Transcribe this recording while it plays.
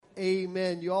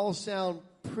amen. You all sound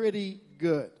pretty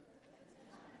good.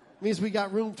 Means we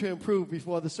got room to improve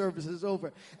before the service is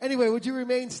over. Anyway, would you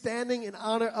remain standing in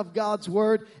honor of God's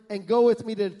word and go with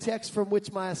me to the text from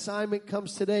which my assignment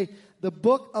comes today, the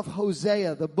book of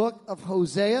Hosea, the book of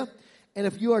Hosea. And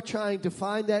if you are trying to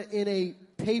find that in a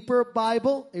paper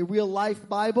Bible, a real life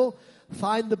Bible,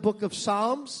 find the book of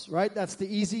Psalms, right? That's the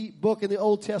easy book in the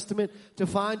Old Testament to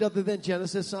find other than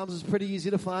Genesis. Psalms is pretty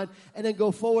easy to find. And then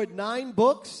go forward 9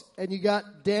 books, and you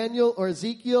got Daniel or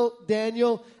Ezekiel,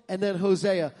 Daniel, and then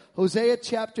Hosea. Hosea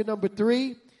chapter number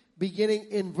 3, beginning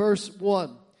in verse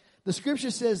 1. The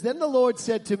scripture says, "Then the Lord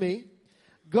said to me,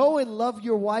 go and love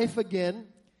your wife again,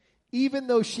 even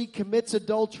though she commits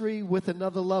adultery with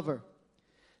another lover.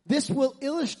 This will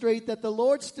illustrate that the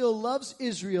Lord still loves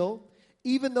Israel,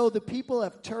 even though the people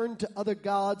have turned to other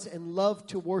gods and love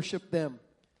to worship them.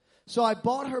 So I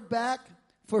bought her back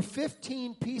for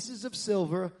 15 pieces of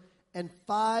silver and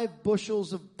 5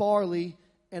 bushels of barley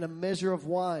and a measure of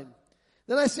wine.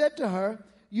 Then I said to her,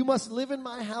 you must live in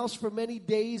my house for many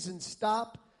days and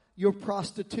stop your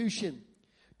prostitution.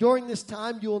 During this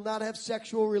time you will not have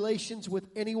sexual relations with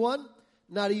anyone,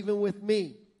 not even with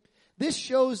me. This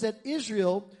shows that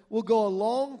Israel will go a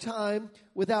long time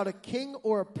without a king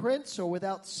or a prince or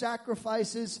without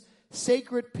sacrifices,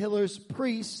 sacred pillars,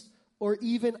 priests, or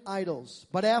even idols.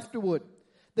 But afterward,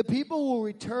 the people will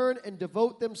return and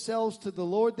devote themselves to the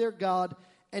Lord their God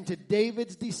and to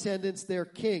David's descendants, their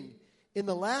king. In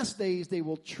the last days, they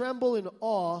will tremble in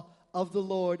awe of the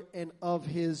Lord and of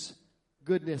his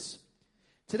goodness."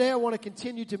 Today, I want to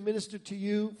continue to minister to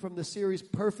you from the series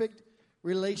Perfect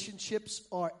Relationships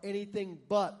Are Anything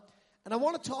But. And I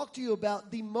want to talk to you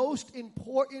about the most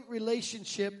important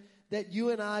relationship that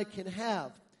you and I can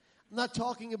have. I'm not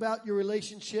talking about your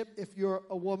relationship if you're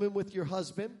a woman with your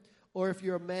husband, or if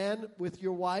you're a man with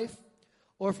your wife,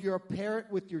 or if you're a parent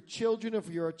with your children, or if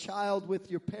you're a child with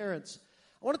your parents.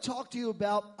 I want to talk to you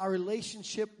about our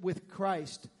relationship with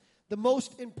Christ, the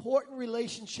most important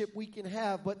relationship we can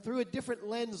have, but through a different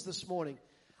lens this morning.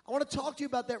 I want to talk to you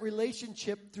about that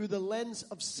relationship through the lens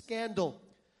of scandal.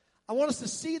 I want us to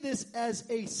see this as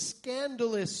a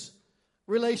scandalous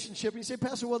relationship. And you say,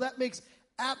 Pastor, well, that makes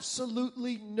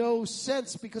absolutely no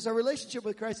sense because our relationship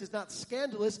with Christ is not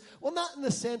scandalous. Well, not in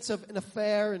the sense of an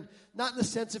affair and not in the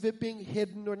sense of it being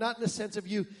hidden or not in the sense of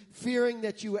you fearing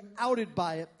that you were outed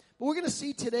by it. But we're going to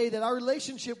see today that our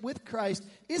relationship with Christ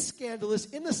is scandalous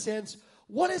in the sense,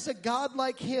 what is a God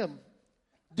like him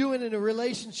doing in a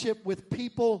relationship with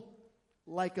people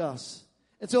like us?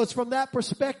 And so it's from that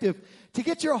perspective. To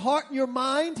get your heart and your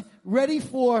mind ready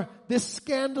for this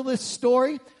scandalous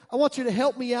story, I want you to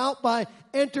help me out by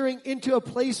entering into a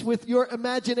place with your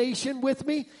imagination with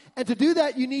me. And to do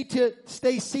that, you need to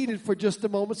stay seated for just a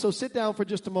moment. So sit down for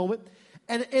just a moment.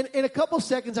 And in a couple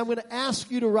seconds, I'm going to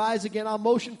ask you to rise again. I'll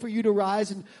motion for you to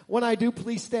rise. And when I do,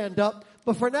 please stand up.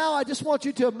 But for now, I just want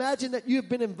you to imagine that you've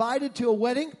been invited to a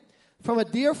wedding from a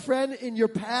dear friend in your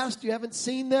past. You haven't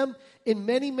seen them in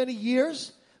many, many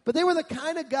years. But they were the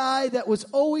kind of guy that was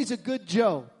always a good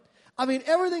Joe. I mean,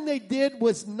 everything they did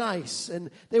was nice. And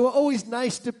they were always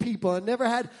nice to people and never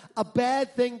had a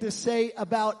bad thing to say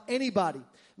about anybody.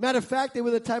 Matter of fact, they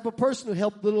were the type of person who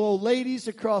helped little old ladies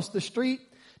across the street.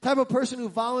 Type of person who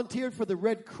volunteered for the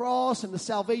Red Cross and the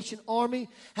Salvation Army,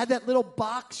 had that little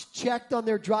box checked on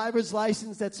their driver's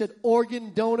license that said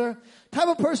organ donor. Type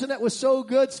of person that was so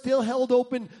good, still held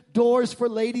open doors for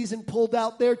ladies and pulled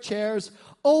out their chairs.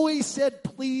 Always said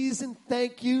please and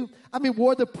thank you. I mean,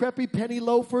 wore the preppy penny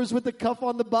loafers with the cuff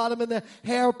on the bottom and the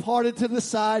hair parted to the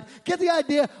side. Get the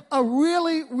idea? A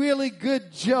really, really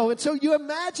good Joe. And so you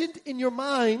imagined in your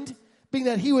mind, being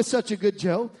that he was such a good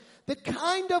Joe, the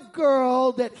kind of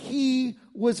girl that he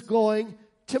was going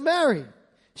to marry.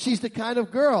 She's the kind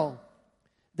of girl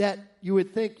that you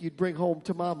would think you'd bring home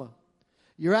to mama.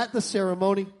 You're at the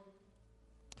ceremony,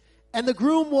 and the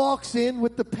groom walks in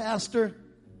with the pastor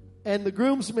and the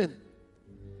groomsmen.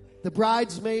 The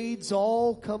bridesmaids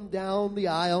all come down the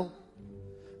aisle.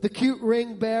 The cute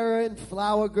ring bearer and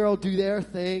flower girl do their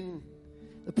thing.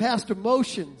 The pastor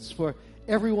motions for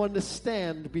everyone to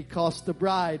stand because the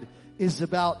bride is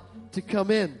about to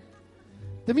come in.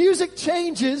 The music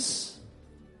changes,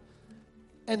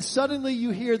 and suddenly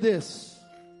you hear this.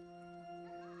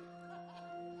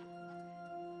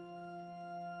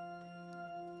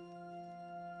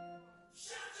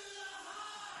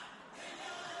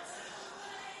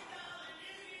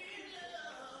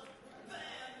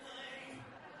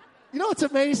 You know what's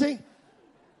amazing?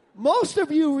 Most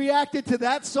of you reacted to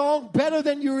that song better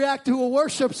than you react to a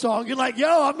worship song. You're like,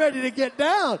 yo, I'm ready to get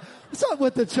down. What's up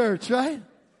with the church, right?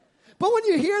 But when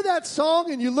you hear that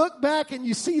song and you look back and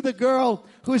you see the girl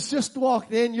who has just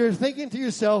walked in, you're thinking to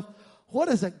yourself, what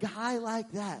is a guy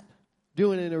like that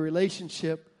doing in a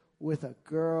relationship with a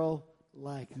girl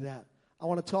like that? I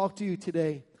want to talk to you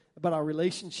today about our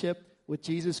relationship with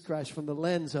Jesus Christ from the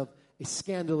lens of a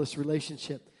scandalous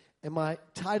relationship. And my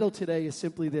title today is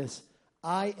simply this: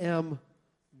 I am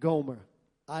Gomer.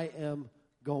 I am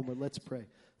Gomer. Let's pray.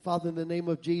 Father, in the name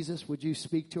of Jesus, would you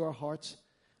speak to our hearts?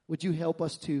 Would you help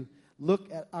us to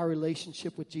look at our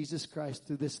relationship with Jesus Christ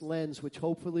through this lens, which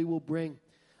hopefully will bring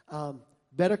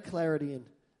better clarity and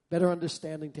better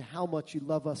understanding to how much you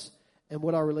love us and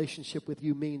what our relationship with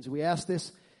you means. We ask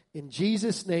this in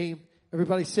Jesus' name.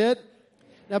 Everybody said?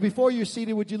 Now, before you're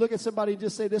seated, would you look at somebody and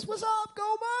just say this: what's up,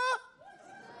 Gomer?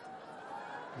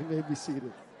 You may be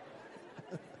seated.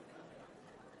 Let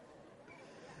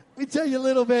me tell you a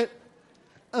little bit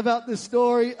about the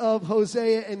story of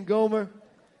Hosea and Gomer.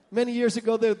 Many years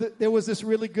ago, there was this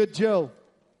really good Joe.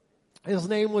 His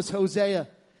name was Hosea.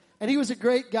 And he was a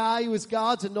great guy. He was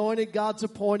God's anointed, God's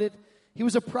appointed. He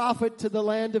was a prophet to the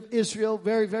land of Israel.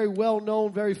 Very, very well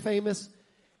known, very famous.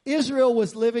 Israel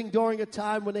was living during a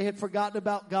time when they had forgotten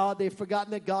about God. They had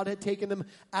forgotten that God had taken them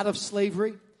out of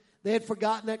slavery. They had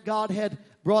forgotten that God had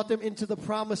brought them into the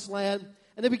promised land.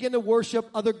 And they began to worship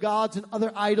other gods and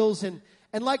other idols. And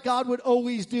like God would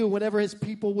always do whenever his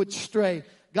people would stray,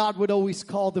 God would always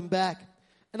call them back.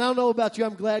 And I don't know about you,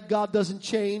 I'm glad God doesn't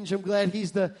change. I'm glad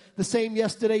he's the same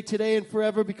yesterday, today, and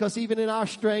forever, because even in our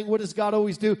straying, what does God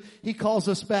always do? He calls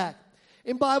us back.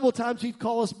 In Bible times, he'd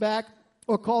call us back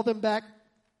or call them back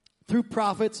through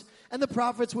prophets. And the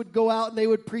prophets would go out and they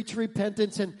would preach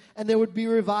repentance, and there would be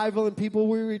revival and people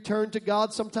would return to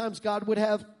God. Sometimes God would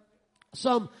have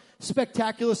some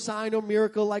spectacular sign or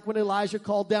miracle, like when Elijah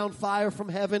called down fire from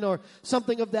heaven or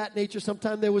something of that nature.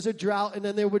 Sometimes there was a drought and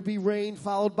then there would be rain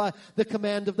followed by the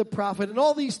command of the prophet. And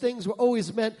all these things were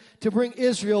always meant to bring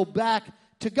Israel back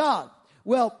to God.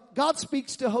 Well, God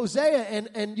speaks to Hosea,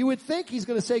 and you would think he's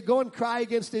going to say, go and cry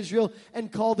against Israel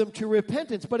and call them to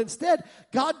repentance. But instead,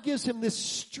 God gives him this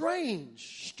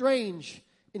strange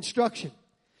instruction.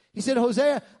 He said,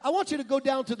 Hosea, I want you to go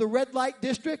down to the red light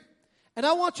district, and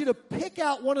I want you to pick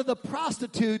out one of the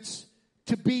prostitutes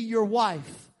to be your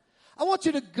wife. I want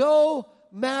you to go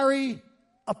marry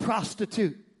a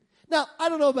prostitute. Now, I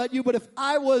don't know about you, but if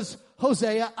I was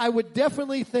Hosea, I would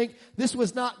definitely think this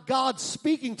was not God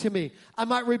speaking to me. I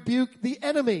might rebuke the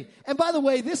enemy. And by the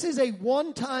way, this is a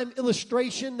one-time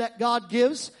illustration that God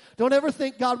gives. Don't ever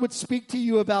think God would speak to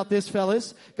you about this,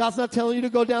 fellas. God's not telling you to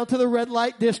go down to the red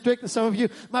light district. And some of you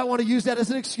might want to use that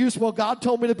as an excuse. Well, God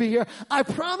told me to be here. I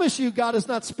promise you, God is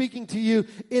not speaking to you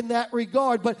in that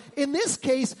regard. But in this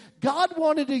case, God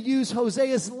wanted to use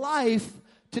Hosea's life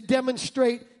to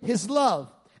demonstrate his love.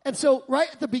 And so right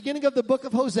at the beginning of the book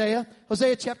of Hosea,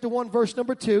 Hosea chapter 1, verse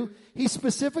number 2, he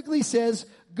specifically says,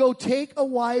 go take a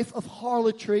wife of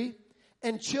harlotry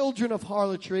and children of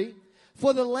harlotry,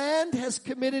 for the land has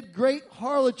committed great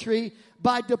harlotry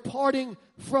by departing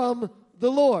from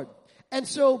the Lord. And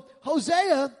so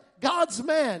Hosea, God's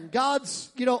man,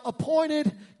 God's,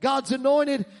 appointed, God's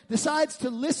anointed, decides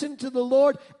to listen to the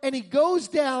Lord, and he goes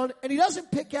down and he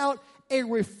doesn't pick out a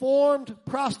reformed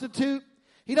prostitute.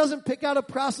 He doesn't pick out a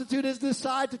prostitute and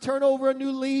decide to turn over a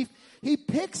new leaf. He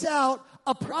picks out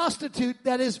a prostitute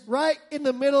that is right in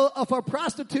the middle of her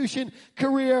prostitution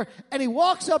career, and he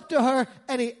walks up to her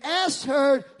and he asks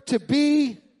her to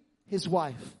be his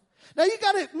wife. Now, you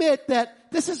got to admit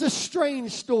that this is a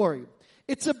strange story.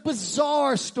 It's a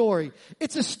bizarre story.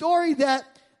 It's a story that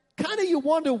kind of you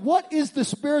wonder, what is the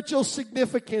spiritual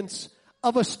significance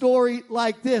of a story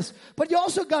like this? But you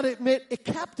also got to admit, it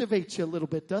captivates you a little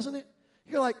bit, doesn't it?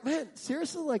 You're like, man,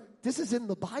 seriously? Like, this is in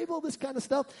the Bible, this kind of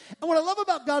stuff? And what I love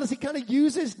about God is he kind of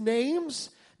uses names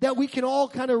that we can all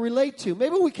kind of relate to.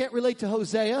 Maybe we can't relate to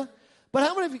Hosea, but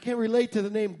how many of you can relate to the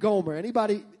name Gomer?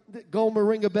 Anybody, Gomer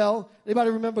ring a bell?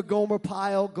 Anybody remember Gomer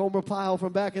Pyle? Gomer Pyle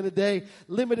from back in the day.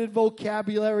 Limited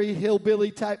vocabulary, hillbilly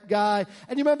type guy.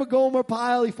 And you remember Gomer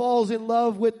Pyle? He falls in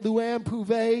love with Luann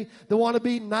Pouvet, the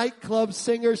wannabe nightclub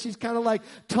singer. She's kind of like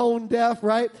tone deaf,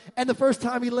 right? And the first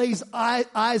time he lays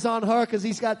eyes on her, because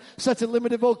he's got such a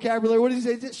limited vocabulary, what does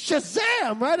he say?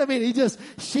 Shazam, right? I mean,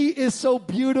 she is so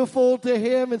beautiful to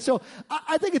him. And so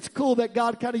I think it's cool that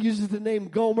God kind of uses the name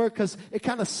Gomer, because it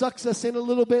kind of sucks us in a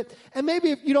little bit. And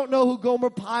maybe if you don't know who Gomer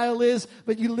Pyle is,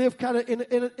 but you live kind of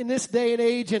in this day and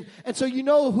age, and so you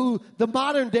know who the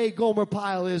modern day Gomer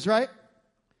Pyle is, right?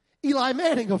 Eli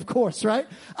Manning, of course, right?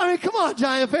 I mean, come on,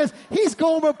 Giant fans. He's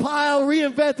Gomer Pyle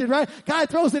reinvented, right? Guy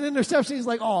throws an interception. He's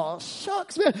like, oh,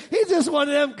 shucks, man. He's just one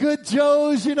of them good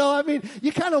Joes, you know. I mean,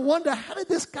 you kind of wonder, how did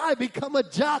this guy become a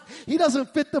jock? He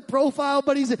doesn't fit the profile,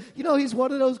 but he's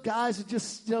one of those guys who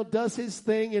just, does his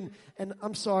thing. And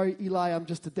I'm sorry, Eli, I'm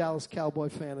just a Dallas Cowboy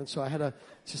fan, and so I had to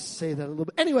just say that a little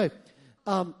bit. Anyway,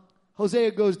 Hosea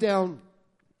goes down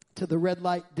to the red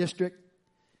light district.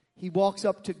 He walks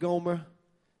up to Gomer.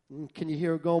 Can you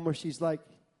hear Gomer? She's like,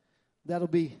 that'll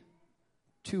be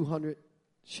 200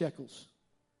 shekels.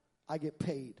 I get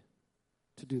paid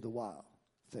to do the wild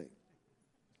thing.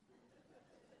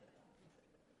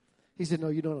 He said, no,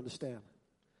 you don't understand.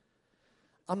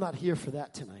 I'm not here for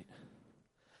that tonight.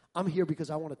 I'm here because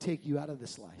I want to take you out of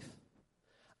this life.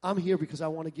 I'm here because I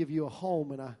want to give you a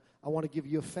home, and I want to give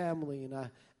you a family, and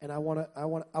I want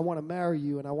to marry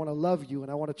you, and I want to love you,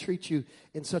 and I want to treat you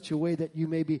in such a way that you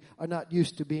maybe are not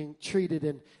used to being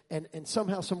treated. And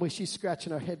somehow, some way, she's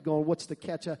scratching her head going, what's the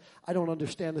catch? I don't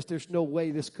understand this. There's no way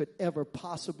this could ever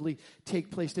possibly take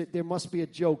place. There must be a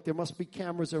joke. There must be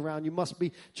cameras around. You must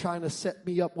be trying to set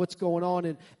me up. What's going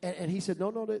on? And he said,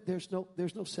 no, there's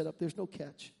no setup. There's no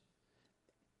catch.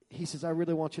 He says, I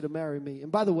really want you to marry me.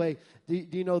 And by the way, do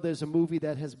you know there's a movie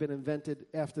that has been invented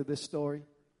after this story?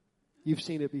 You've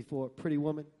seen it before. Pretty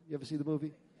Woman. You ever see the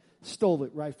movie? Stole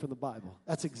it right from the Bible.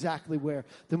 That's exactly where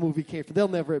the movie came from. They'll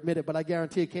never admit it, but I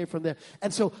guarantee it came from there.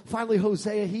 And so finally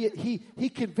Hosea, he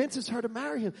convinces her to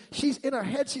marry him. She's in her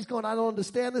head, she's going, I don't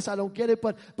understand this, I don't get it,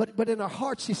 but in her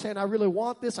heart she's saying, I really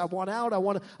want this, I want out, I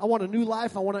want a new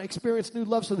life, I want to experience new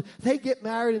love. So they get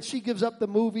married, and she gives up the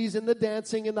movies and the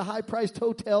dancing and the high-priced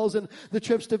hotels and the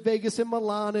trips to Vegas and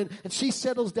Milan, and she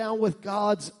settles down with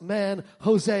God's man,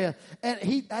 Hosea.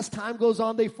 And as time goes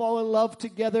on, they fall in love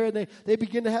together, and they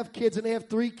begin to have kids, and they have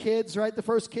 3 kids, right? The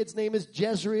first kid's name is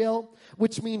Jezreel,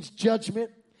 which means judgment.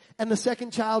 And the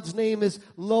second child's name is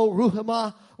Lo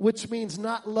Ruhamah, which means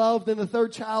not loved. And the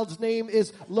third child's name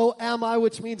is Lo Ammi,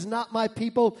 which means not my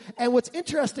people. And what's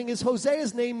interesting is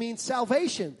Hosea's name means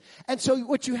salvation. And so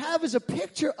what you have is a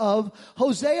picture of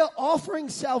Hosea offering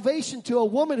salvation to a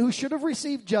woman who should have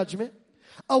received judgment,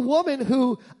 a woman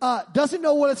who doesn't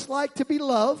know what it's like to be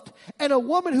loved, and a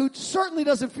woman who certainly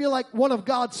doesn't feel like one of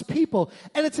God's people.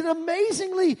 And it's an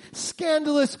amazingly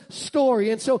scandalous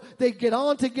story. And so they get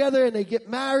on together, and they get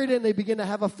married, and they begin to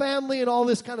have a family and all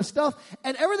this kind of stuff.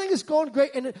 And everything is going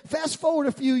great. And fast forward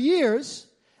a few years,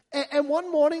 and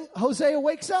one morning, Hosea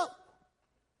wakes up.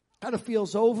 Kind of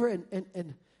feels over,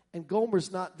 and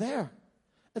Gomer's not there.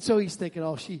 And so he's thinking,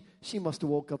 oh, she must have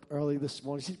woke up early this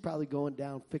morning. She's probably going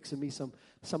down fixing me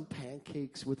some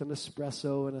pancakes with an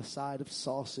espresso and a side of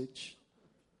sausage.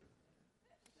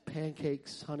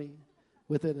 Pancakes, honey,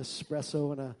 with an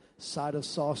espresso and a side of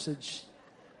sausage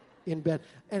in bed.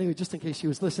 Anyway, just in case she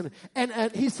was listening. And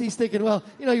he's thinking, well,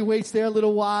 he waits there a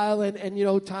little while, and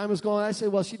time is going. I say,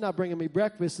 well, she's not bringing me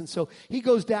breakfast. And so he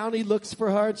goes down, he looks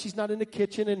for her, and she's not in the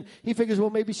kitchen. And he figures,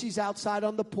 well, maybe she's outside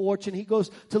on the porch. And he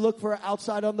goes to look for her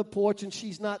outside on the porch, and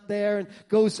she's not there. And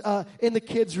goes in the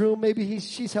kids' room. Maybe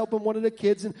she's helping one of the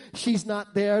kids, and she's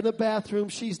not there. The bathroom,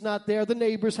 she's not there. The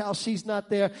neighbor's house, she's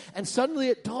not there. And suddenly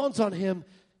it dawns on him,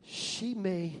 she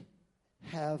may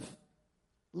have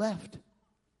left.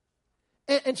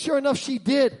 And sure enough, she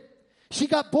did. She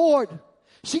got bored.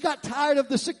 She got tired of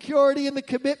the security and the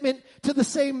commitment to the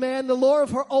same man. The lure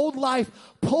of her old life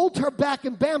pulled her back,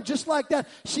 and bam, just like that,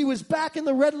 she was back in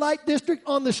the red light district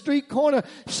on the street corner.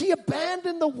 She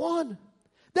abandoned the one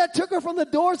that took her from the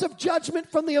doors of judgment,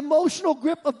 from the emotional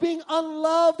grip of being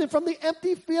unloved, and from the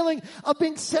empty feeling of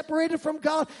being separated from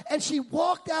God. And she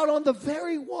walked out on the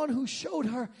very one who showed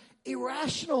her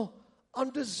irrational,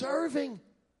 undeserving,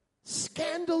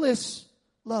 scandalous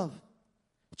love.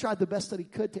 He tried the best that he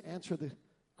could to answer the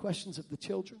questions of the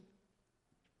children.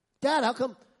 Dad, how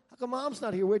come mom's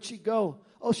not here? Where'd she go?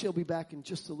 Oh, she'll be back in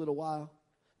just a little while.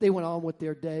 They went on with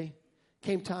their day.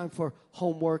 Came time for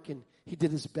homework, and he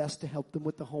did his best to help them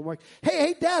with the homework.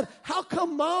 Hey, Dad, how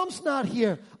come mom's not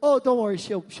here? Oh, don't worry,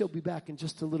 she'll be back in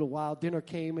just a little while. Dinner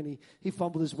came, and he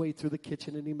fumbled his way through the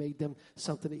kitchen, and he made them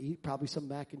something to eat, probably some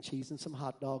mac and cheese and some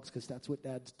hot dogs, because that's what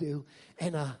dads do.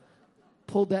 And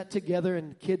pulled that together,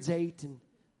 and the kids ate, and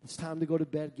it's time to go to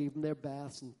bed, gave them their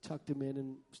baths and tucked them in,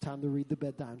 and it's time to read the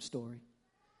bedtime story.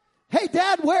 Hey,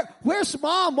 Dad, where's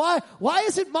Mom? Why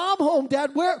isn't Mom home,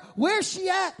 Dad? Where's she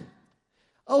at?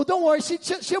 Oh, don't worry,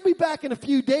 she'll be back in a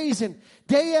few days, and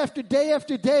day after day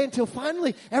after day, until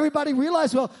finally everybody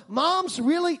realized, well, Mom's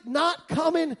really not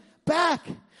coming back.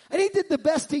 And he did the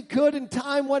best he could, and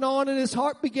time went on, and his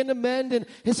heart began to mend, and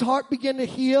his heart began to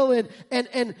heal, and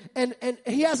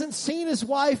he hasn't seen his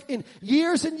wife in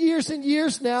years and years and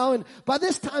years now, and by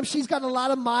this time she's got a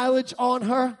lot of mileage on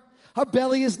her. Her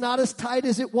belly is not as tight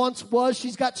as it once was.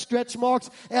 She's got stretch marks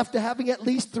after having at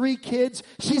least 3 kids.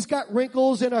 She's got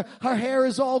wrinkles, and her hair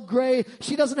is all gray.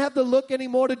 She doesn't have the look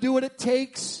anymore to do what it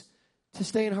takes to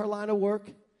stay in her line of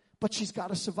work, but she's got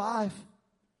to survive.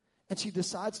 And she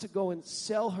decides to go and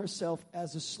sell herself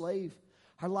as a slave.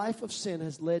 Her life of sin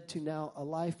has led to now a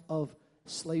life of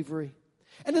slavery.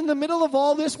 And in the middle of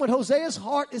all this, when Hosea's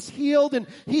heart is healed and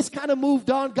he's kind of moved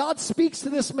on, God speaks to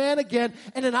this man again.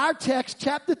 And in our text,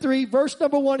 chapter 3, verse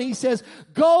number 1, he says,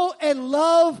 go and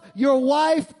love your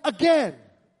wife again.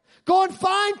 Go and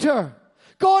find her.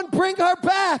 Go and bring her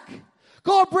back.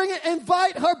 Go and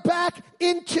invite her back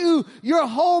into your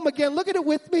home again. Look at it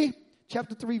with me.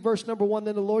 Chapter 3, verse number 1,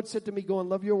 then the Lord said to me, go and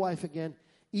love your wife again,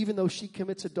 even though she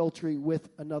commits adultery with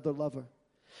another lover.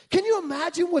 Can you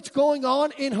imagine what's going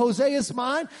on in Hosea's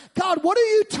mind? God, what are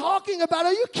you talking about?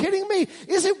 Are you kidding me?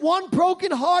 Isn't one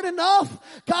broken heart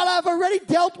enough? God, I've already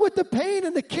dealt with the pain,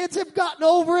 and the kids have gotten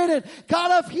over it, and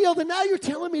God, I've healed, and now you're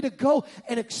telling me to go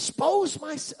and expose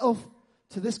myself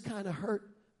to this kind of hurt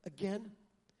again?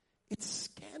 It's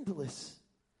scandalous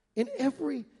in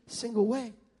every single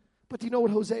way. But do you know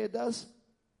what Hosea does?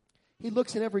 He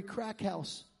looks in every crack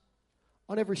house,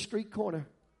 on every street corner,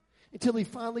 until he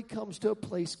finally comes to a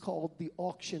place called the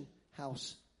auction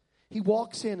house. He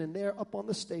walks in, and there up on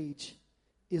the stage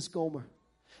is Gomer.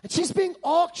 And she's being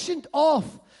auctioned off.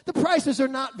 The prices are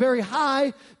not very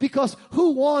high, because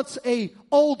who wants a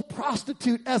old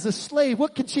prostitute as a slave?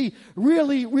 What can she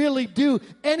really do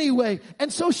anyway?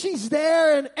 And so she's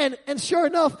there, and sure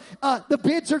enough, the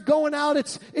bids are going out.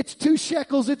 It's 2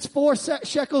 shekels, it's 4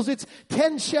 shekels, it's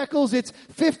 10 shekels, it's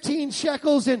 15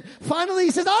 shekels, and finally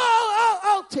he says,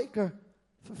 I'll take her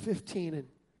for 15. And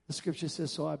the scripture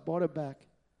says, so I bought her back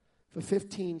for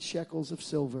 15 shekels of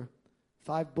silver,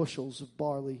 5 bushels of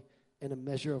barley, and a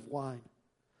measure of wine.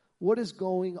 What is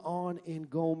going on in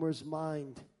Gomer's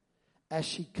mind as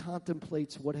she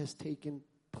contemplates what has taken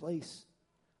place?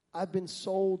 I've been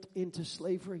sold into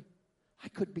slavery. I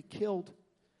could be killed.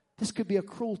 This could be a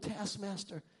cruel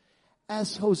taskmaster.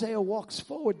 As Hosea walks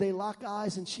forward, they lock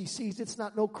eyes, and she sees it's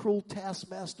not no cruel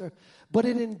taskmaster, but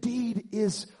it indeed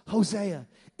is Hosea.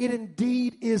 It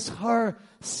indeed is her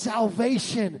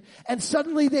salvation. And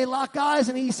suddenly they lock eyes,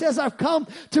 and he says, I've come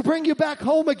to bring you back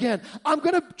home again. I'm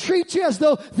going to treat you as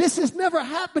though this has never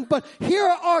happened, but here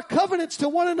are our covenants to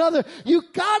one another. You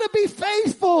got to be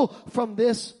faithful from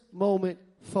this moment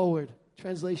forward.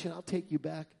 Translation, I'll take you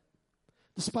back.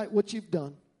 Despite what you've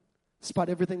done, despite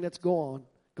everything that's gone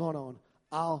on,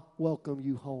 I'll welcome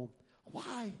you home.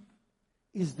 Why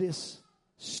is this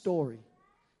story,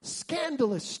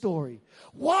 scandalous story,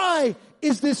 why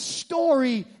is this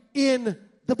story in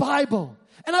the Bible?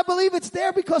 And I believe it's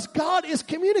there because God is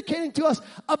communicating to us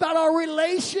about our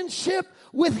relationship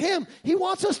with Him. He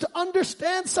wants us to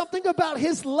understand something about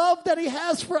His love that He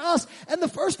has for us. And the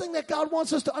first thing that God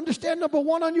wants us to understand, number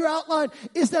 1 on your outline,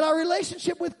 is that our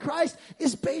relationship with Christ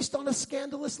is based on a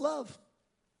scandalous love.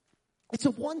 It's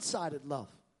a one-sided love.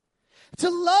 It's a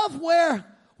love where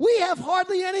we have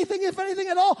hardly anything, if anything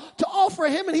at all, to offer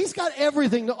Him, and He's got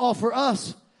everything to offer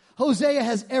us. Hosea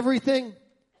has everything.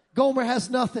 Gomer has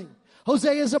nothing.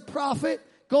 Hosea is a prophet.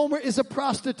 Gomer is a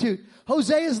prostitute.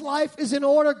 Hosea's life is in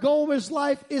order. Gomer's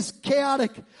life is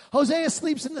chaotic. Hosea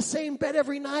sleeps in the same bed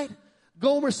every night.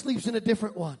 Gomer sleeps in a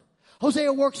different one.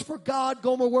 Hosea works for God.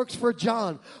 Gomer works for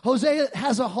John. Hosea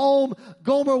has a home.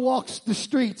 Gomer walks the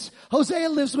streets. Hosea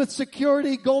lives with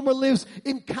security. Gomer lives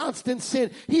in constant sin.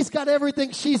 He's got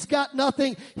everything. She's got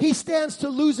nothing. He stands to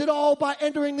lose it all by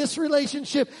entering this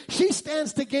relationship. She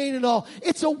stands to gain it all.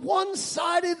 It's a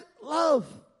one-sided love.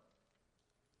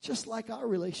 Just like our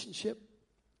relationship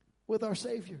with our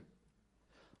Savior.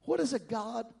 What is a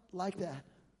God like that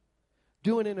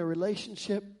doing in a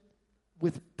relationship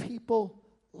with people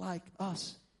like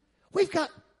us? We've got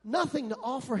nothing to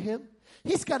offer Him.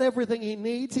 He's got everything He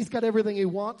needs. He's got everything He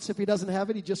wants. If He doesn't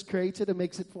have it, He just creates it and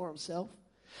makes it for Himself.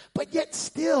 But yet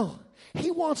still,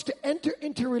 He wants to enter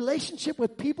into relationship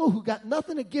with people who got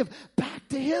nothing to give back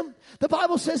to Him. The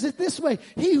Bible says it this way: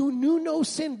 He who knew no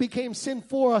sin became sin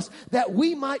for us, that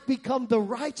we might become the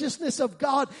righteousness of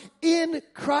God in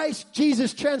Christ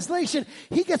Jesus. Translation,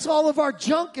 He gets all of our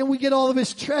junk and we get all of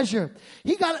His treasure.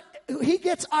 He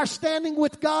gets our standing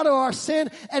with God or our sin,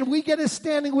 and we get His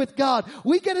standing with God.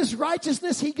 We get His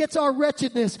righteousness, He gets our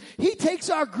wretchedness. He takes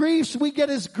our griefs, we get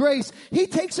His grace. He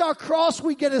takes our cross,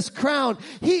 we get His crown.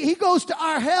 He goes to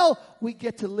our hell, we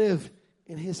get to live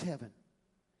in His heaven.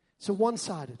 It's a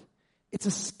one-sided. It's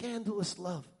a scandalous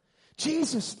love.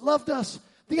 Jesus loved us,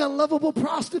 the unlovable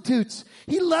prostitutes.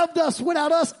 He loved us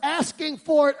without us asking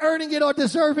for it, earning it, or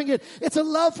deserving it. It's a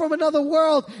love from another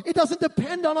world. It doesn't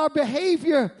depend on our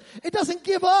behavior. It doesn't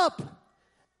give up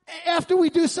after we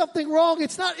do something wrong.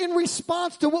 It's not in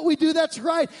response to what we do that's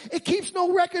right. It keeps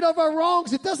no record of our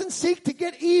wrongs. It doesn't seek to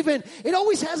get even. It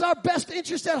always has our best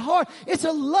interest at heart. It's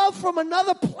a love from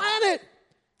another planet.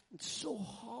 It's so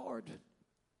hard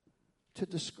to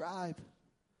describe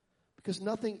because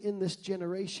nothing in this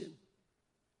generation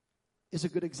is a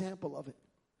good example of it.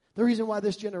 The reason why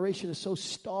this generation is so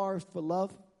starved for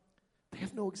love, they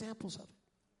have no examples of it.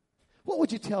 What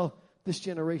would you tell this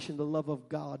generation the love of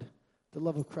God, the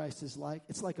love of Christ is like?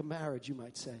 It's like a marriage, you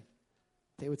might say.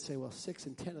 They would say, well, 6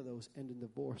 in 10 of those end in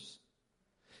divorce.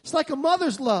 It's like a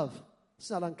mother's love.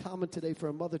 It's not uncommon today for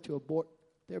a mother to abort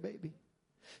their baby.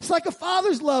 It's like a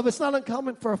father's love. It's not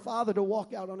uncommon for a father to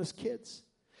walk out on his kids.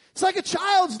 It's like a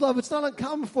child's love. It's not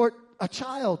uncommon for a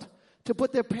child to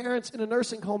put their parents in a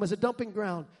nursing home as a dumping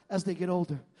ground as they get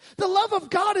older. The love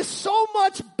of God is so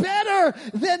much better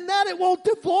than that. It won't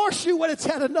divorce you when it's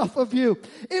had enough of you.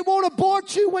 It won't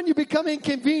abort you when you become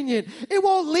inconvenient. It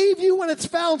won't leave you when it's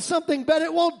found something better.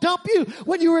 It won't dump you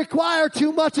when you require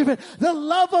too much of it. The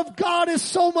love of God is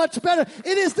so much better.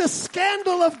 It is the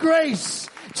scandal of grace.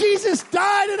 Jesus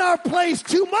died in our place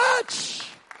too much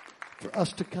for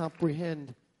us to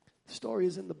comprehend. The story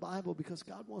is in the Bible because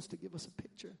God wants to give us a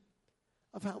picture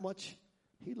of how much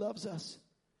he loves us.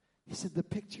 He said the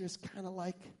picture is kind of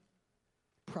like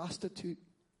a prostitute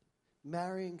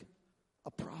marrying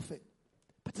a prophet.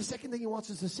 But the second thing he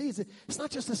wants us to see is that it's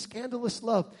not just a scandalous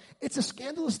love. It's a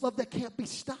scandalous love that can't be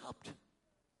stopped.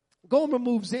 Gomer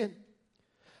moves in.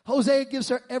 Hosea gives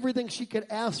her everything she could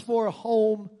ask for: a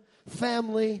home,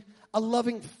 family, a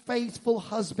loving, faithful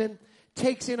husband,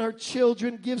 takes in her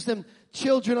children, gives them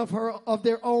children of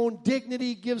their own,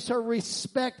 dignity, gives her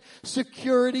respect,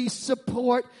 security,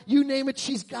 support, you name it,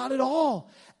 she's got it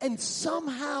all. And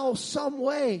somehow, some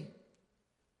way,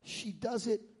 she does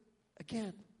it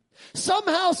again.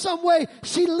 Somehow, some way,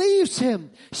 she leaves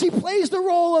him. She plays the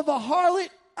role of a harlot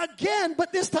again,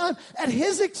 but this time at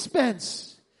his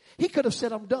expense. He could have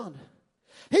said, I'm done.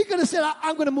 He could have said,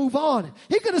 I'm going to move on.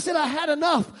 He could have said, I had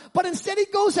enough. But instead he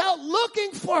goes out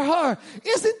looking for her.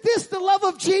 Isn't this the love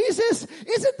of Jesus?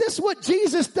 Isn't this what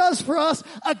Jesus does for us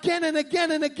again and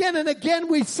again and again and again?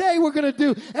 We say we're going to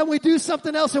do, and we do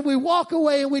something else, and we walk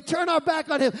away and we turn our back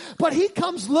on him. But he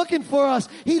comes looking for us.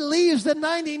 He leaves the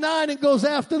 99 and goes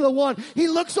after the one. He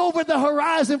looks over the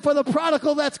horizon for the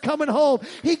prodigal that's coming home.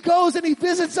 He goes and he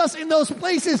visits us in those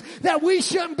places that we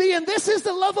shouldn't be in. This is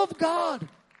the love of God.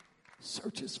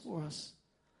 Searches for us.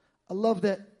 A love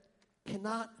that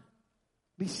cannot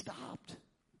be stopped.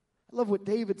 I love what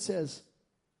David says.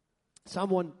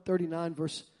 Psalm 139,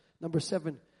 verse number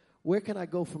 7. Where can I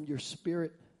go from your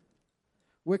spirit?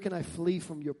 Where can I flee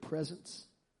from your presence?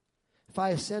 If I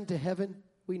ascend to heaven,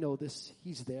 we know this.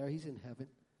 He's there. He's in heaven.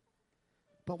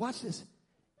 But watch this.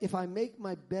 If I make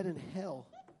my bed in hell,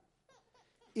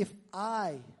 if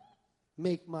I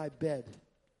make my bed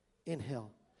in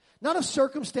hell. Not if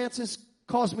circumstances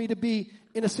cause me to be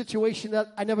in a situation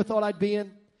that I never thought I'd be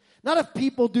in. Not if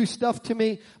people do stuff to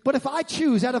me, but if I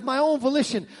choose out of my own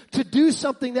volition to do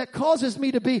something that causes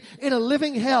me to be in a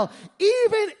living hell,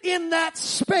 even in that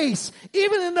space,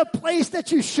 even in the place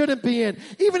that you shouldn't be in,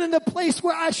 even in the place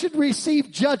where I should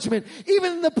receive judgment,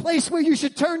 even in the place where you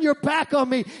should turn your back on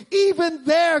me, even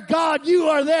there, God, you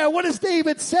are there. What is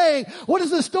David saying? What is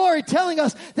the story telling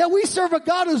us? That we serve a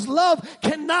God whose love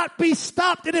cannot be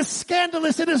stopped. It is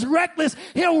scandalous. It is reckless.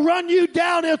 He'll run you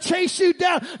down. He'll chase you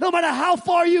down. No matter how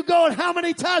far you go and how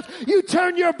many times you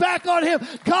turn your back on him,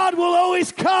 God will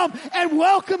always come and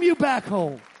welcome you back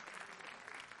home.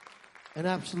 An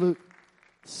absolute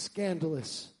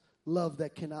scandalous love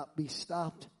that cannot be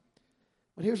stopped.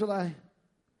 But here's what I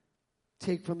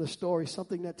take from the story,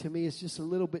 something that to me is just a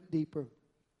little bit deeper.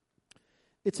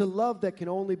 It's a love that can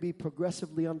only be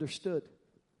progressively understood.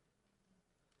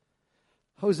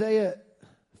 Hosea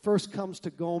first comes to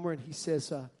Gomer and he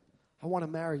says, I want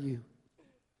to marry you.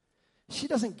 She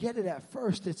doesn't get it at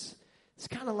first. It's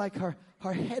kind of like her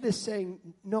head is saying,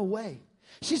 no way.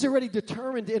 She's already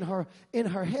determined in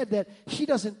her head that she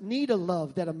doesn't need a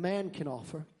love that a man can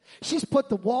offer. She's put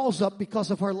the walls up because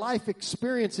of her life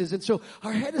experiences. And so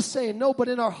her head is saying no, but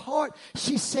in her heart,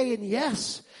 she's saying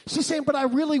yes. She's saying, but I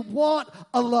really want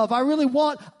a love. I really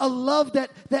want a love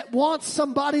that wants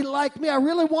somebody like me. I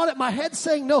really want it. My head's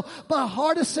saying no. My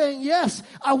heart is saying yes.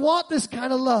 I want this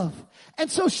kind of love. And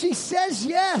so she says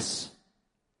yes.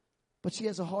 But she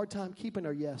has a hard time keeping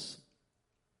her yes.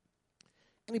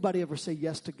 Anybody ever say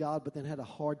yes to God but then had a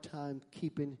hard time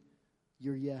keeping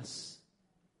your yes?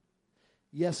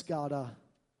 Yes, God,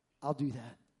 I'll do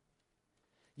that.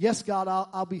 Yes, God,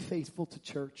 I'll be faithful to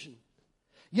church. And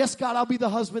yes, God, I'll be the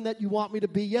husband that you want me to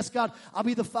be. Yes, God, I'll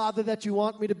be the father that you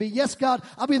want me to be. Yes, God,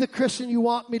 I'll be the Christian you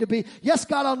want me to be. Yes,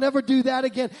 God, I'll never do that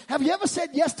again. Have you ever said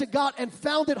yes to God and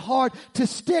found it hard to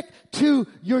stick to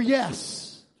your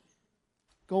yes?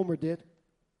 Gomer did.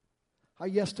 Her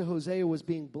yes to Hosea was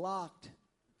being blocked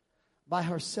by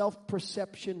her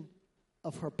self-perception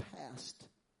of her past.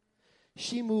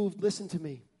 She moved, listen to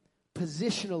me,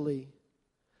 positionally,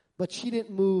 but she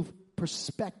didn't move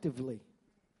prospectively.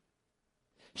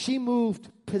 She moved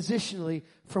positionally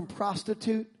from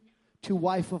prostitute to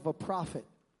wife of a prophet.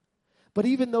 But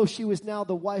even though she was now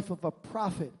the wife of a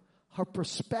prophet, her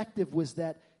perspective was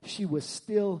that she was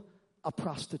still a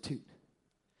prostitute.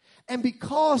 And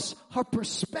because her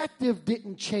perspective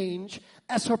didn't change,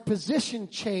 as her position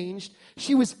changed,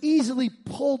 she was easily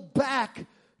pulled back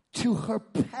to her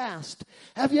past.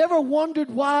 Have you ever wondered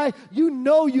why? You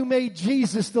know you made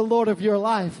Jesus the Lord of your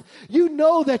life. You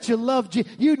know that you loved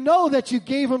Jesus. You know that you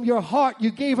gave him your heart.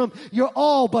 You gave him your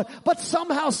all. But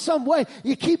somehow, some way,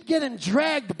 you keep getting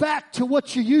dragged back to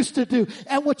what you used to do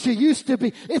and what you used to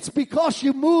be. It's because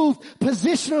you moved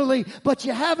positionally, but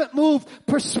you haven't moved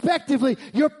prospectively.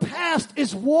 Your past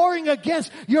is warring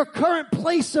against your current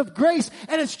place of grace,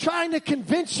 and it's trying to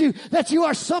convince you that you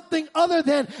are something other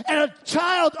than and a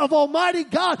child of Almighty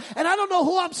God. And I don't know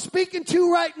who I'm speaking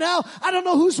to right now. I don't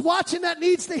know who's watching that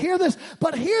needs to hear this.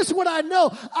 But here's what I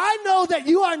know. I know that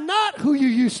you are not who you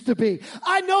used to be.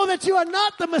 I know that you are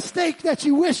not the mistake that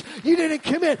you wish you didn't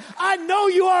commit. I know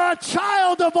you are a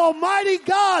child of Almighty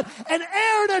God, an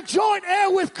heir and a joint heir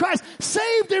with Christ,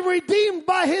 saved and redeemed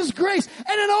by his grace,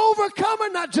 and an overcomer,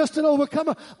 not just an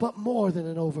overcomer, but more than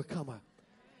an overcomer.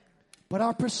 But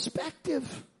our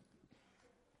perspective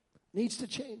needs to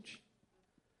change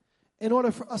in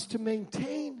order for us to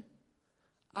maintain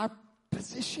our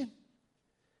position.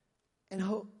 And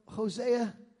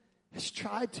Hosea has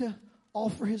tried to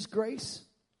offer his grace.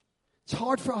 It's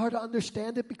hard for her to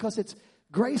understand it because it's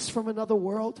grace from another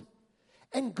world.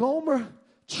 And Gomer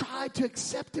tried to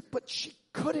accept it, but she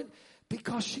couldn't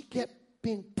because she kept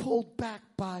being pulled back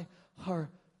by her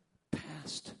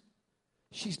past.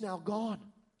 She's now gone.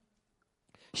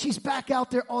 She's back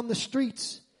out there on the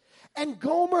streets. And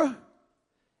Gomer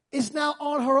is now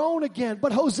on her own again.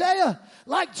 But Hosea,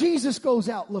 like Jesus, goes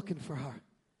out looking for her.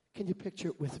 Can you picture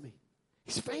it with me?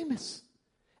 He's famous.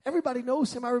 Everybody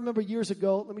knows him. I remember years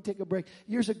ago, let me take a break.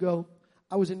 Years ago,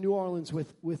 I was in New Orleans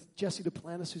with Jesse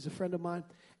Duplantis, who's a friend of mine.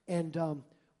 And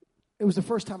it was the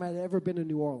first time I had ever been to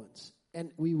New Orleans.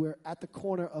 And we were at the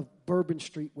corner of Bourbon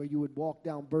Street, where you would walk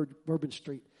down Bourbon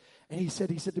Street. And he said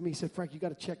to me, Frank, you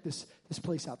got to check this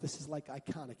place out. This is like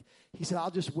iconic. He said,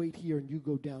 I'll just wait here and you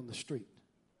go down the street.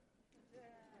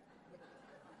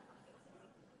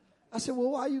 I said,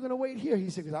 well, why are you going to wait here? He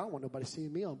said, because I don't want nobody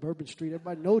seeing me on Bourbon Street.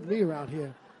 Everybody knows me around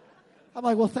here. I'm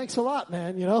like, well, thanks a lot,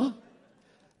 man, you know.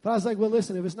 But I was like, well,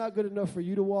 listen, if it's not good enough for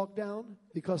you to walk down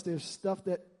because there's stuff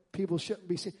that people shouldn't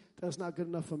be seeing, that's not good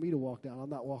enough for me to walk down. I'm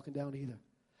not walking down either.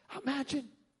 Imagine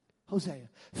Hosea,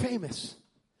 famous,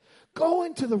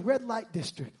 going to the red light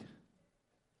district.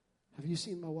 Have you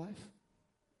seen my wife?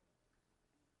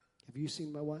 Have you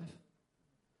seen my wife?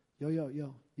 Yo,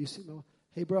 you see my wife?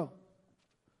 Hey, bro.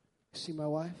 You see my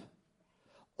wife?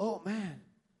 Oh, man.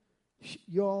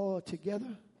 You all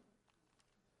together?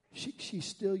 She's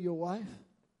still your wife?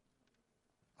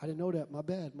 I didn't know that. My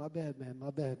bad, man. My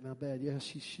bad. Yeah,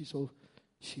 she's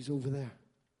over there.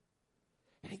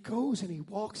 And he goes and he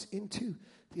walks into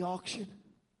the auction.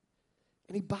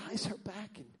 And he buys her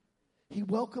back and he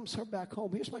welcomes her back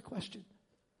home. Here's my question.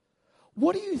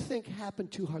 What do you think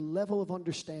happened to her level of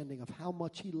understanding of how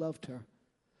much he loved her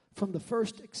from the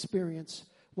first experience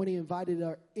when he invited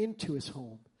her into his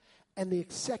home, and the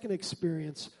second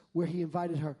experience where he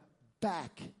invited her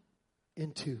back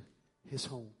into his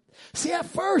home? See, at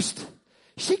first,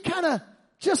 she kind of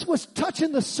just was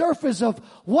touching the surface of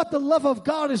what the love of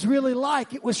God is really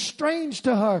like. It was strange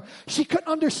to her. She couldn't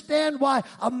understand why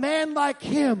a man like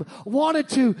him wanted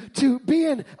to be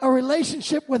in a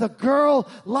relationship with a girl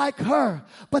like her.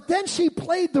 But then she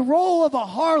played the role of a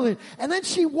harlot, and then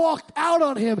she walked out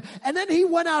on him, and then he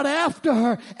went out after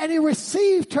her, and he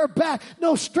received her back,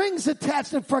 no strings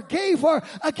attached, and forgave her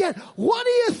again. What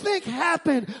do you think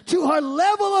happened to her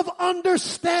level of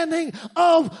understanding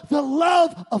of the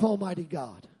love of Almighty God?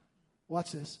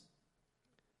 Watch this.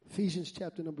 Ephesians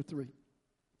chapter number 3.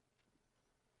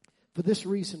 For this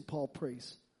reason, Paul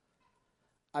prays,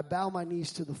 I bow my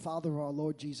knees to the Father of our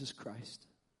Lord Jesus Christ,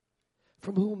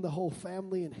 from whom the whole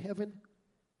family in heaven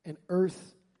and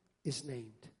earth is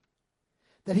named.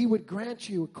 That he would grant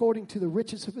you, according to the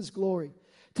riches of his glory,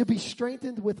 to be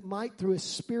strengthened with might through his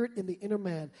Spirit in the inner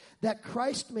man, that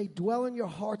Christ may dwell in your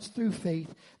hearts through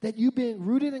faith, that you, being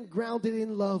rooted and grounded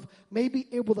in love, may be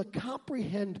able to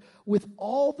comprehend with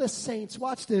all the saints,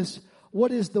 watch this,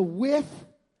 what is the width,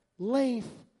 length,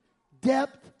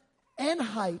 depth, and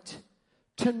height,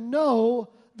 to know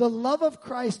the love of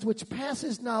Christ which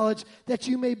passes knowledge, that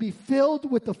you may be filled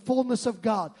with the fullness of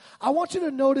God. I want you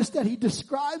to notice that he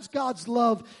describes God's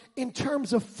love in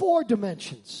terms of 4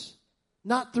 dimensions,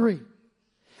 not 3.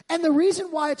 And the reason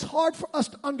why it's hard for us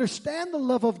to understand the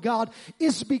love of God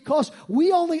is because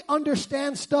we only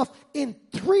understand stuff in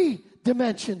 3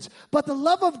 dimensions. But the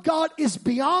love of God is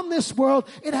beyond this world.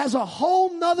 It has a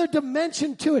whole nother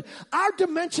dimension to it. Our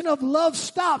dimension of love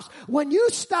stops. When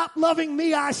you stop loving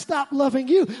me, I stop loving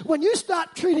you. When you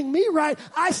stop treating me right,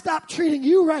 I stop treating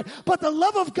you right. But the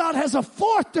love of God has a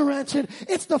 4th dimension.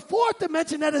 It's the 4th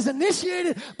dimension that is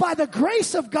initiated by the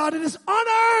grace of God. It is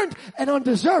unearned and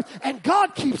undeserved. And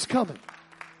God keeps coming.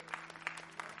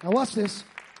 Now watch this.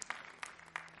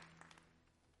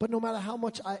 But no matter how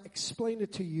much I explain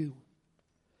it to you,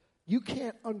 you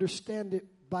can't understand it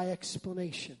by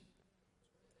explanation.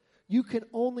 You can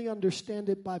only understand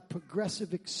it by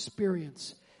progressive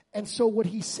experience. And so what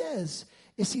he says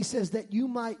is he says that you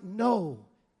might know,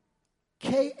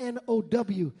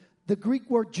 K-N-O-W, the Greek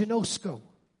word ginosko.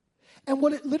 And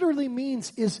what it literally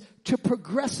means is to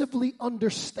progressively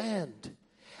understand.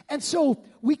 And so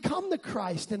we come to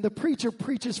Christ, and the preacher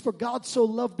preaches, for God so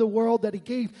loved the world that he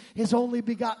gave his only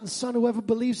begotten Son. Whoever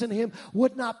believes in him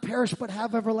would not perish but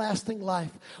have everlasting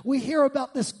life. We hear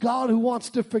about this God who wants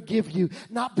to forgive you,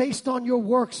 not based on your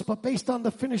works, but based on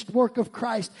the finished work of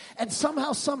Christ. And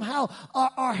somehow,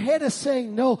 our head is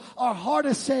saying no, our heart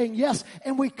is saying yes,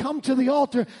 and we come to the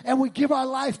altar and we give our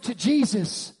life to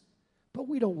Jesus. But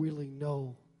we don't really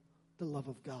know the love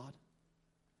of God.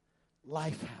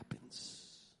 Life happens.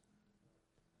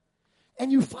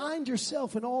 And you find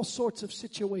yourself in all sorts of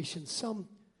situations, some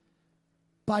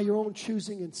by your own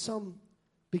choosing and some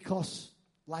because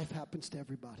life happens to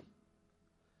everybody.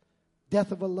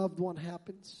 Death of a loved one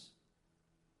happens.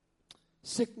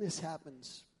 Sickness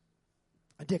happens.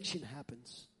 Addiction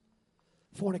happens.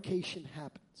 Fornication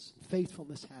happens.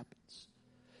 Faithfulness happens.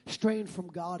 Straying from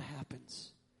God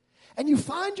happens. And you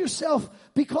find yourself,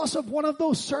 because of one of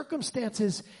those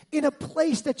circumstances, in a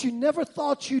place that you never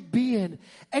thought you'd be in.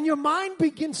 And your mind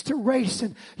begins to race,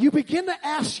 and you begin to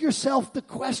ask yourself the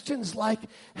questions like,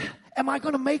 am I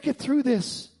going to make it through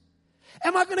this?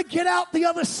 Am I going to get out the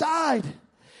other side?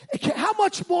 How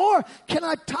much more can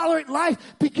I tolerate? Life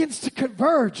begins to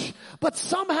converge. But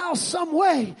somehow, some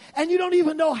way, and you don't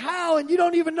even know how, and you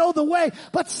don't even know the way,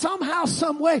 but somehow,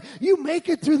 some way, you make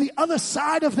it through the other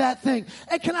side of that thing.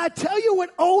 And can I tell you what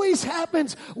always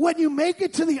happens when you make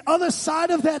it to the other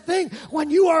side of that thing? When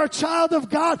you are a child of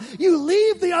God, you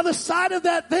leave the other side of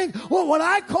that thing, well, what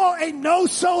I call a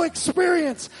no-so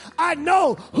experience. I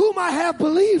know whom I have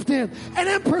believed in, and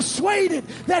am persuaded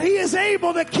that he is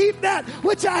able to keep that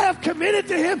which I have committed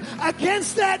to him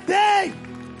against that day.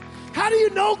 How do you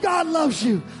know God loves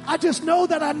you? I just know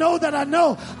that I know that I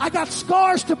know. I got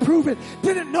scars to prove it.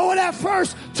 Didn't know it at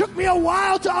first. Took me a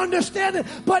while to understand it.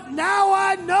 But now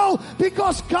I know,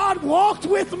 because God walked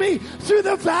with me through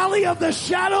the valley of the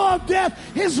shadow of death.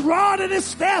 His rod and his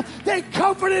staff, they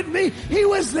comforted me. He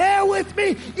was there with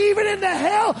me, even in the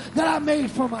hell that I made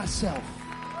for myself.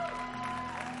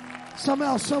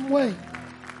 Somehow, some way.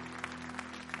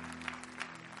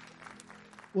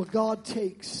 What God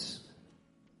takes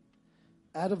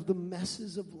out of the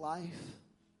messes of life.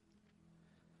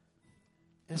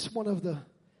 It's one of the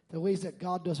ways that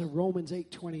God does it. Romans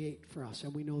 8:28 for us.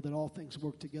 And we know that all things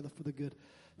work together for the good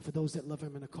for those that love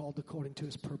him and are called according to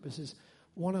his purposes.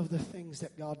 One of the things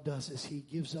that God does is he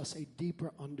gives us a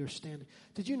deeper understanding.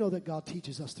 Did you know that God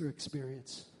teaches us through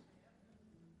experience?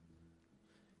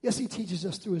 Yes, he teaches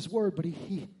us through his word, but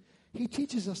he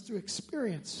teaches us through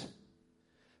experience.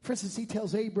 For instance, he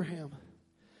tells Abraham,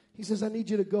 he says, I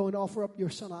need you to go and offer up your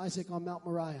son Isaac on Mount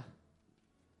Moriah.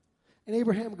 And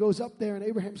Abraham goes up there, and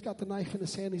Abraham's got the knife in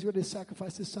his hand. He's ready to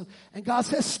sacrifice his son. And God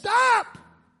says, stop!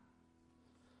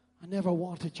 I never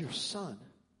wanted your son.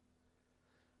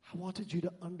 I wanted you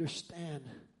to understand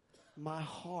my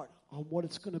heart on what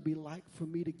it's going to be like for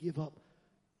me to give up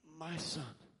my son.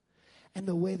 And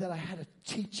the way that I had to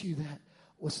teach you that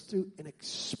was through an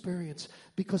experience.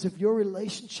 Because if your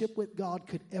relationship with God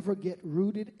could ever get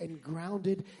rooted and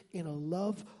grounded in a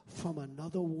love from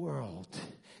another world,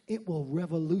 it will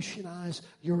revolutionize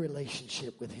your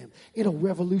relationship with Him. It'll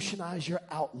revolutionize your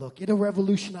outlook. It'll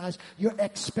revolutionize your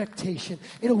expectation.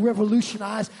 It'll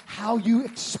revolutionize how you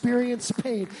experience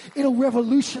pain. It'll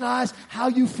revolutionize how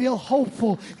you feel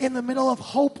hopeful in the middle of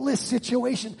hopeless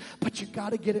situations. But you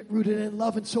got to get it rooted in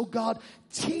love. And so God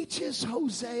teaches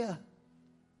Hosea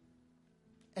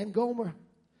and Gomer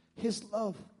His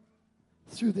love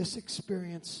through this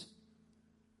experience.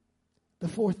 The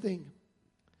fourth thing,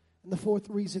 and the fourth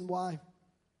reason why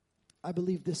I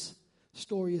believe this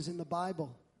story is in the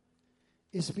Bible,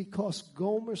 is because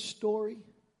Gomer's story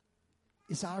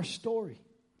is our story.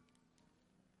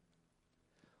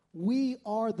 We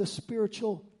are the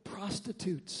spiritual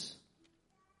prostitutes.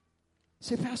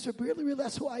 Say, Pastor, really,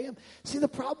 that's who I am. See, the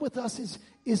problem with us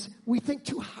is we think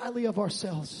too highly of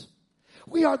ourselves.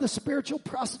 We are the spiritual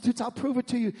prostitutes. I'll prove it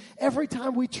to you. Every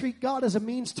time we treat God as a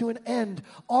means to an end,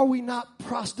 are we not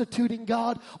prostituting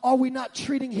God? Are we not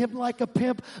treating Him like a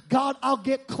pimp? God, I'll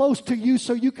get close to you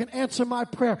so you can answer my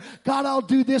prayer. God, I'll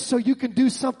do this so you can do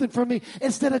something for me.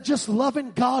 Instead of just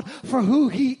loving God for who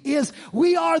He is.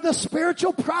 We are the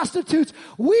spiritual prostitutes.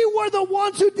 We were the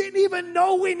ones who didn't even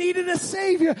know we needed a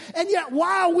Savior. And yet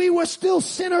while we were still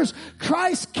sinners,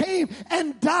 Christ came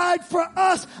and died for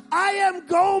us. I am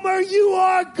Gomer, you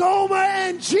are Gomer,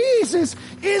 and Jesus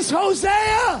is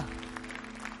Hosea.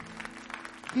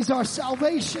 He's our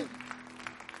salvation.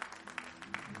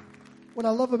 What I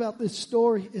love about this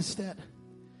story is that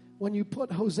when you put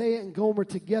Hosea and Gomer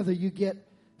together, you get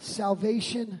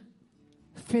salvation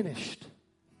finished.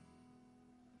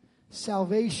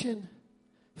 Salvation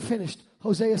finished.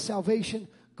 Hosea, salvation.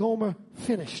 Gomer,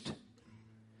 finished.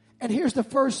 And here's the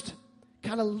first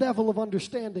kind of level of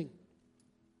understanding.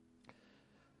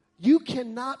 You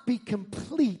cannot be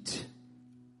complete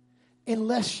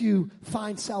unless you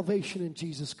find salvation in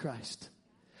Jesus Christ.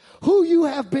 Who you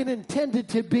have been intended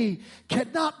to be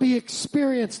cannot be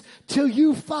experienced till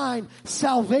you find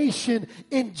salvation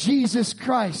in Jesus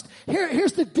Christ.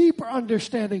 Here's the deeper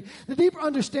understanding. The deeper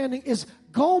understanding is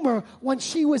Gomer, when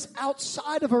she was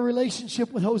outside of a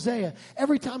relationship with Hosea,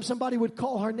 every time somebody would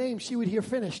call her name, she would hear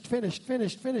finished, finished,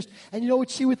 finished, finished. And you know what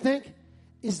she would think?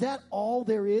 Is that all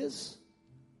there is?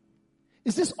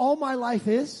 Is this all my life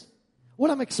is? What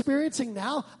I'm experiencing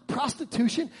now?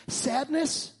 Prostitution?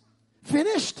 Sadness?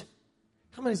 Finished?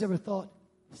 How many's ever thought,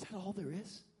 is that all there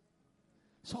is?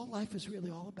 Is all life is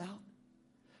really all about?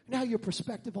 Now your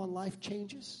perspective on life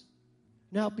changes.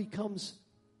 Now it becomes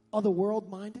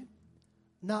otherworld-minded,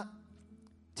 not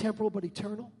temporal but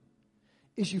eternal.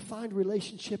 As you find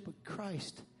relationship with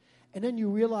Christ, and then you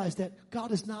realize that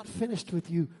God is not finished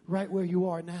with you right where you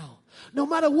are now. No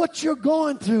matter what you're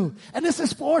going through, and this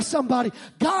is for somebody,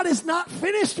 God is not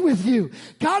finished with you.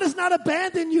 God has not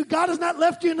abandoned you. God has not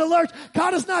left you in the lurch.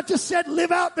 God has not just said,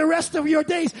 live out the rest of your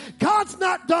days. God's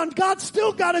not done. God's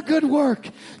still got a good work.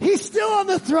 He's still on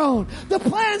the throne. The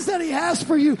plans that He has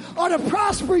for you are to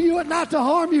prosper you and not to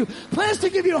harm you. Plans to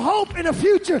give you hope in a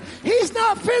future. He's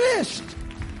not finished.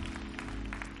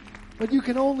 But you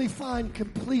can only find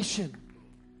completion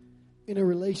in a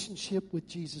relationship with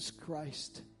Jesus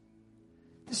Christ.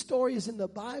 This story is in the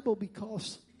Bible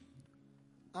because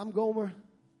I'm Gomer,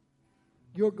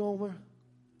 you're Gomer,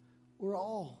 we're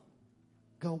all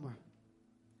Gomer.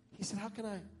 He said, how can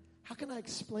I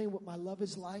explain what my love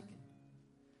is like?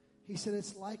 He said,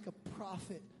 it's like a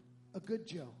prophet, a good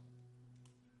Joe,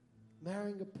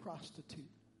 marrying a prostitute.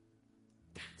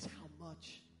 That's how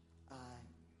much I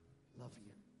love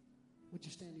you. Would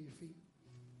you stand to your feet?